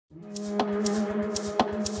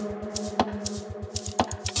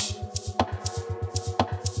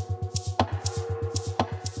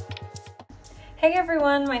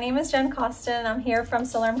everyone, my name is Jeanne Coston. I'm here from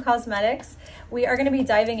Salerm Cosmetics. We are going to be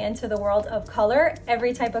diving into the world of color,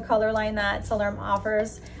 every type of color line that Salerm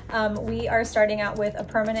offers. We are starting out with a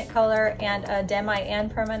permanent color and a demi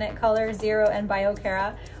and permanent color, Zero and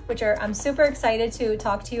Biokera, which I'm super excited to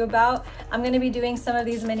talk to you about. I'm going to be doing some of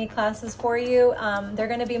these mini classes for you. They're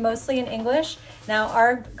going to be mostly in English. Now,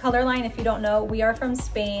 our color line, if you don't know, we are from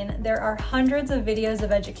Spain. There are hundreds of videos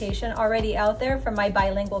of education already out there from my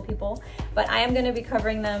bilingual people, but I am going to be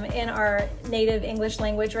covering them in our native English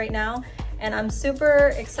language right now. And I'm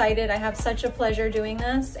super excited. I have such a pleasure doing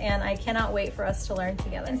this, and I cannot wait for us to learn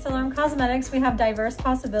together. In Salerm Cosmetics, we have diverse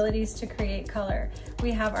possibilities to create color. We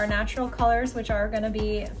have our natural colors, which are gonna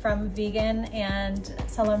be from vegan and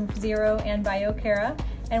Salerm Zero and Biokera.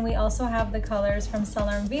 And we also have the colors from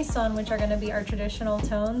Salerm Vison, which are gonna be our traditional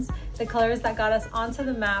tones, the colors that got us onto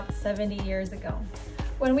the map 70 years ago.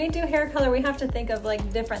 When we do hair color, we have to think of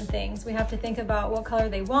like different things. We have to think about what color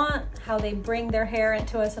they want, how they bring their hair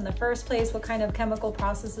into us in the first place, what kind of chemical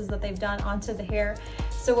processes that they've done onto the hair.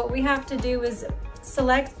 So what we have to do is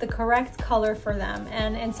select the correct color for them.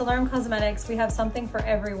 And in Salerm Cosmetics, we have something for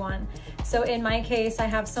everyone. So in my case, I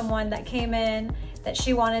have someone that came in that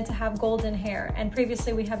she wanted to have golden hair, and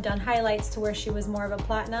previously we have done highlights to where she was more of a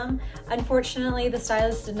platinum. Unfortunately, the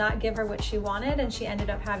stylist did not give her what she wanted, and she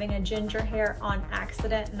ended up having a ginger hair on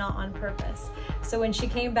accident, not on purpose. So when she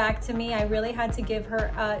came back to me, I really had to give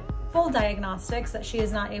her a full diagnostics that she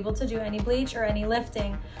is not able to do any bleach or any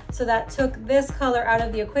lifting. So that took this color out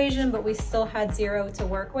of the equation, but we still had Zero to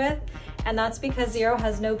work with. And that's because Zero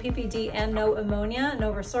has no PPD and no ammonia,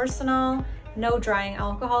 no resorcinol, no drying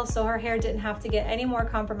alcohol, so her hair didn't have to get any more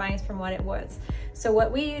compromised from what it was. So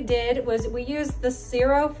what we did was we used the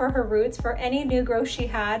Zero for her roots, for any new growth she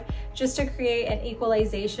had, just to create an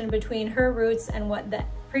equalization between her roots and what the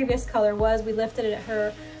previous color was. We lifted it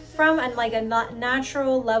her from like a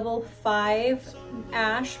natural level 5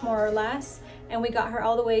 ash, more or less, and we got her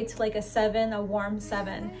all the way to like a 7, a warm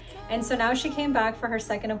 7. And so now she came back for her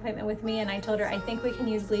second appointment with me, and I told her, I think we can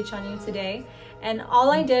use bleach on you today. And all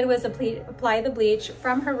I did was apply the bleach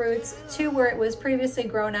from her roots to where it was previously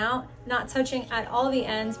grown out, not touching at all the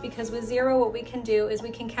ends, because with Zero, what we can do is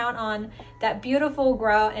we can count on that beautiful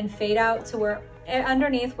grow and fade out to where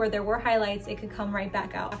underneath where there were highlights, it could come right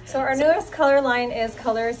back out. So our newest color line is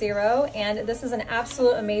Color Zero, and this is an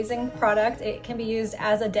absolute amazing product. It can be used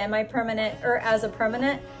as a demi-permanent or as a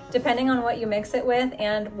permanent, depending on what you mix it with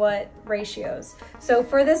and what ratios. So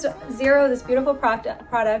for this Zero, this beautiful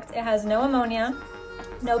product, it has no ammonia,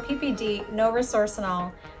 no PPD, no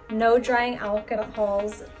resorcinol, no drying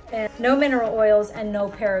alcohols, and no mineral oils, and no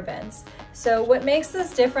parabens. So what makes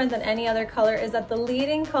this different than any other color is that the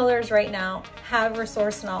leading colors right now have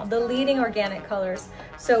resorcinol, the leading organic colors.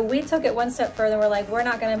 So we took it one step further. We're like, we're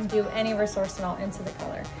not gonna do any resorcinol into the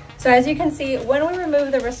color. So as you can see, when we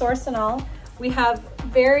remove the resorcinol, we have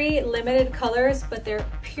very limited colors, but they're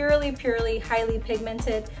purely, highly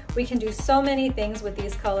pigmented. We can do so many things with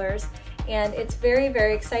these colors, and it's very,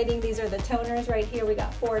 very exciting. These are the toners right here. We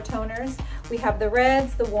got 4 toners. We have the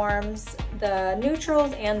reds, the warms, the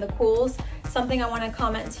neutrals, and the cools. Something I want to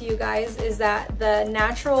comment to you guys is that the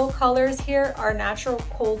natural colors here are natural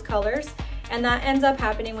cold colors, and that ends up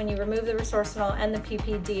happening when you remove the resorcinol and the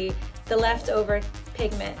PPD. The leftover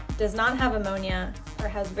pigment does not have ammonia, or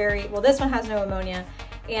has well, this one has no ammonia,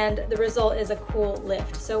 and the result is a cool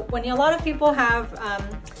lift. So when a lot of people have,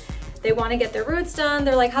 they want to get their roots done,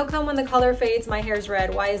 they're like, how come when the color fades, my hair's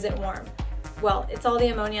red? Why is it warm? Well, it's all the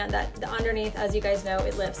ammonia that the underneath, as you guys know,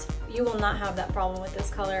 it lifts. You will not have that problem with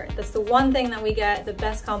this color. That's the one thing that we get the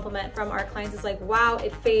best compliment from our clients is like, wow,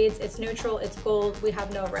 it fades, it's neutral, it's gold, we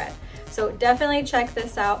have no red. So definitely check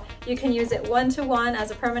this out. You can use it 1-to-1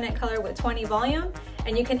 as a permanent color with 20 volume,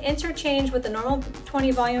 and you can interchange with the normal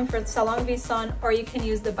 20 volume for Salerm Vison, or you can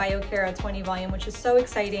use the Biokera 20 volume, which is so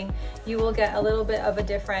exciting. You will get a little bit of a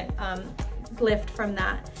different lift from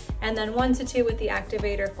that. And then 1-to-2 with the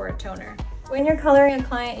activator for a toner. When you're coloring a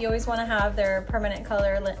client, you always want to have their permanent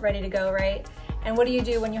color ready to go, right? And what do you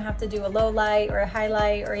do when you have to do a low light or a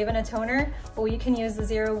highlight or even a toner? Well, you can use the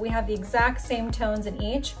Zero. We have the exact same tones in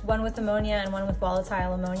each, one with ammonia and one with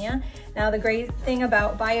volatile ammonia. Now, the great thing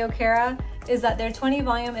about Biokera is that their 20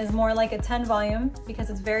 volume is more like a 10 volume because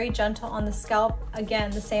it's very gentle on the scalp. Again,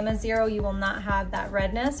 the same as Zero, you will not have that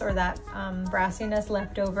redness or that brassiness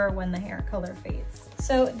left over when the hair color fades.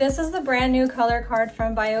 So this is the brand new color card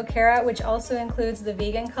from Biokera, which also includes the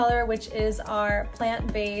vegan color, which is our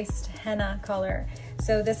plant-based henna color.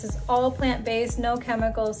 So this is all plant-based, no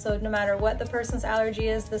chemicals. So no matter what the person's allergy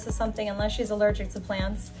is, this is something, unless she's allergic to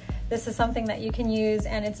plants, this is something that you can use,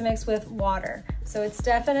 and it's mixed with water. So it's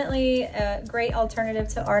definitely a great alternative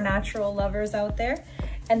to our natural lovers out there.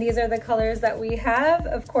 And these are the colors that we have.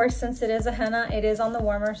 Of course, since it is a henna, it is on the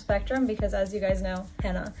warmer spectrum because, as you guys know,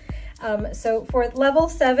 henna. So for level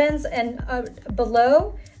 7s and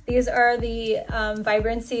below, these are the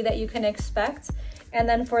vibrancy that you can expect. And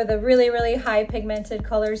then for the really, really high pigmented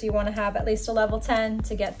colors, you want to have at least a level 10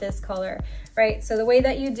 to get this color, right? So the way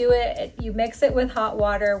that you do it, you mix it with hot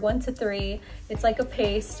water, 1 to 3. It's like a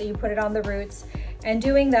paste. You put it on the roots. And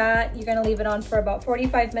doing that, you're going to leave it on for about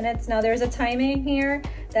 45 minutes. Now there's a timing here,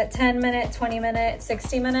 that 10-minute, 20-minute,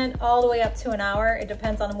 60-minute, all the way up to an hour. It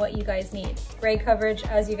depends on what you guys need. Gray coverage,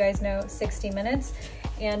 as you guys know, 60 minutes.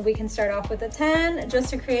 And we can start off with a 10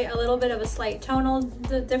 just to create a little bit of a slight tonal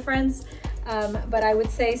difference. But I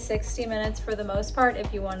would say 60 minutes for the most part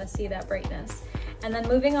if you want to see that brightness. And then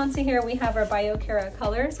moving on to here, we have our Biokera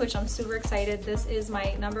colors, which I'm super excited. This is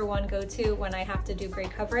my #1 go-to when I have to do gray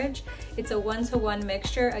coverage. It's a 1-to-1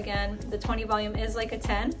 mixture. Again, the 20 volume is like a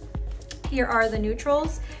 10. Here are the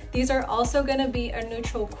neutrals. These are also going to be a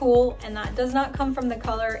neutral cool, and that does not come from the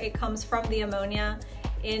color. It comes from the ammonia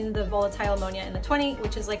in the volatile ammonia in the 20,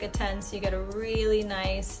 which is like a 10. So you get a really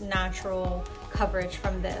nice natural coverage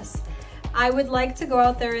from this. I would like to go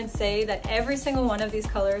out there and say that every single one of these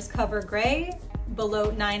colors cover gray below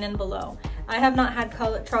 9 and below. I have not had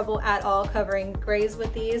trouble at all covering grays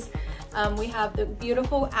with these. We have the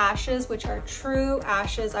beautiful ashes, which are true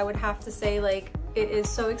ashes. I would have to say, like, it is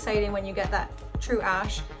so exciting when you get that true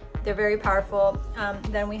ash. They're very powerful.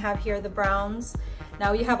 Then we have here the browns.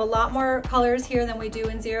 Now you have a lot more colors here than we do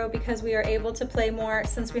in Zero because we are able to play more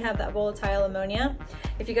since we have that volatile ammonia.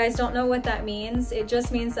 If you guys don't know what that means, it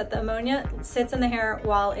just means that the ammonia sits in the hair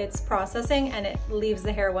while it's processing and it leaves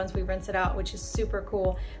the hair once we rinse it out, which is super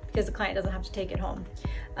cool because the client doesn't have to take it home.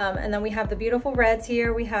 And then we have the beautiful reds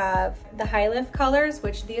here. We have the high lift colors,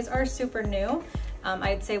 which these are super new.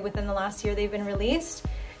 I'd say within the last year they've been released.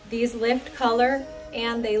 These lift color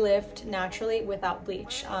and they lift naturally without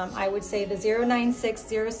bleach. I would say the 096,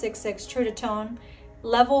 066 True to Tone,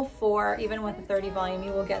 level 4, even with a 30 volume,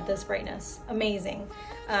 you will get this brightness. Amazing.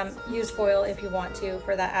 Use foil if you want to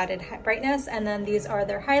for that added brightness. And then these are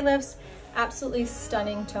their high lifts, absolutely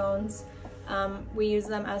stunning tones. We use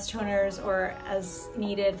them as toners or as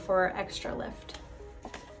needed for extra lift.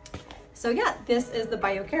 So yeah, this is the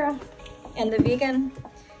Biokera and the vegan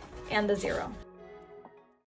and the Zero.